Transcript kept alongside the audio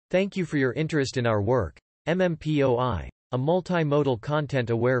Thank you for your interest in our work, MMPOI, a multimodal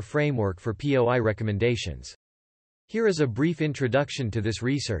content-aware framework for POI recommendations. Here is a brief introduction to this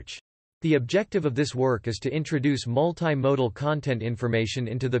research. The objective of this work is to introduce multimodal content information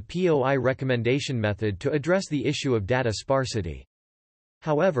into the POI recommendation method to address the issue of data sparsity.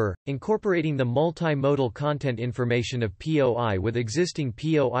 However, incorporating the multimodal content information of POI with existing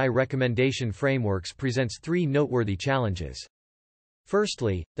POI recommendation frameworks presents three noteworthy challenges.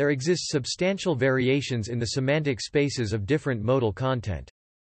 Firstly, there exists substantial variations in the semantic spaces of different modal content.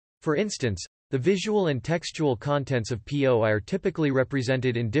 For instance, the visual and textual contents of POI are typically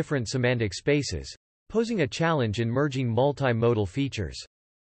represented in different semantic spaces, posing a challenge in merging multimodal features.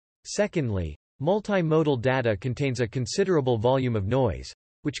 Secondly, multimodal data contains a considerable volume of noise,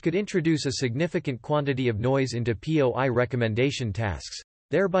 which could introduce a significant quantity of noise into POI recommendation tasks,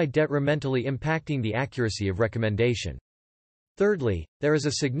 thereby detrimentally impacting the accuracy of recommendation. Thirdly, there is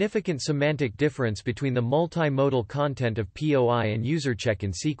a significant semantic difference between the multimodal content of POI and user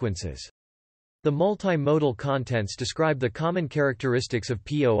check-in sequences. The multimodal contents describe the common characteristics of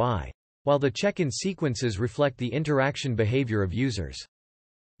POI, while the check-in sequences reflect the interaction behavior of users.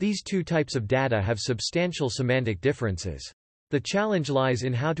 These two types of data have substantial semantic differences. The challenge lies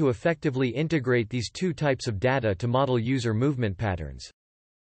in how to effectively integrate these two types of data to model user movement patterns.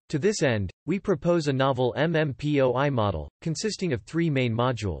 To this end, we propose a novel MMPOI model, consisting of three main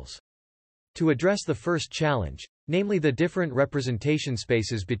modules. To address the first challenge, namely the different representation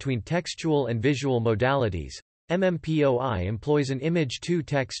spaces between textual and visual modalities, MMPOI employs an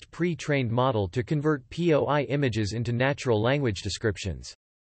image-to-text pre-trained model to convert POI images into natural language descriptions.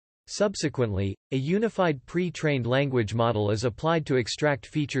 Subsequently, a unified pre-trained language model is applied to extract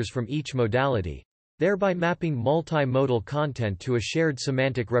features from each modality, thereby mapping multimodal content to a shared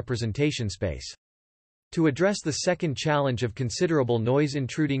semantic representation space. To address the second challenge of considerable noise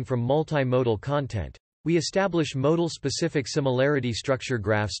intruding from multimodal content, we establish modal-specific similarity structure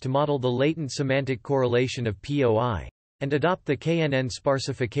graphs to model the latent semantic correlation of POI, and adopt the KNN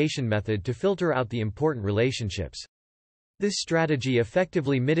sparsification method to filter out the important relationships. This strategy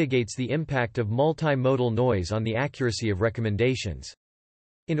effectively mitigates the impact of multimodal noise on the accuracy of recommendations.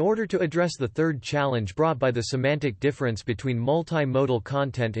 In order to address the third challenge brought by the semantic difference between multimodal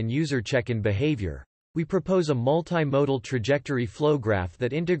content and user check-in behavior, we propose a multimodal trajectory flow graph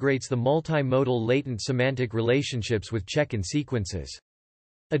that integrates the multimodal latent semantic relationships with check-in sequences.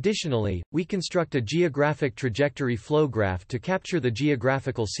 Additionally, we construct a geographic trajectory flow graph to capture the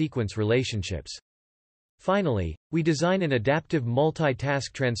geographical sequence relationships. Finally, we design an adaptive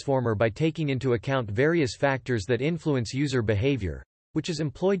multitask transformer by taking into account various factors that influence user behavior, which is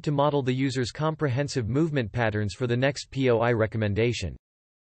employed to model the user's comprehensive movement patterns for the next POI recommendation.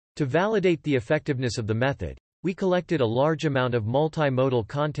 To validate the effectiveness of the method, we collected a large amount of multimodal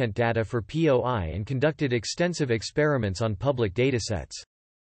content data for POI and conducted extensive experiments on public datasets.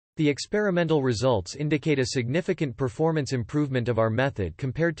 The experimental results indicate a significant performance improvement of our method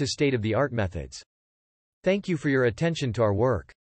compared to state-of-the-art methods. Thank you for your attention to our work.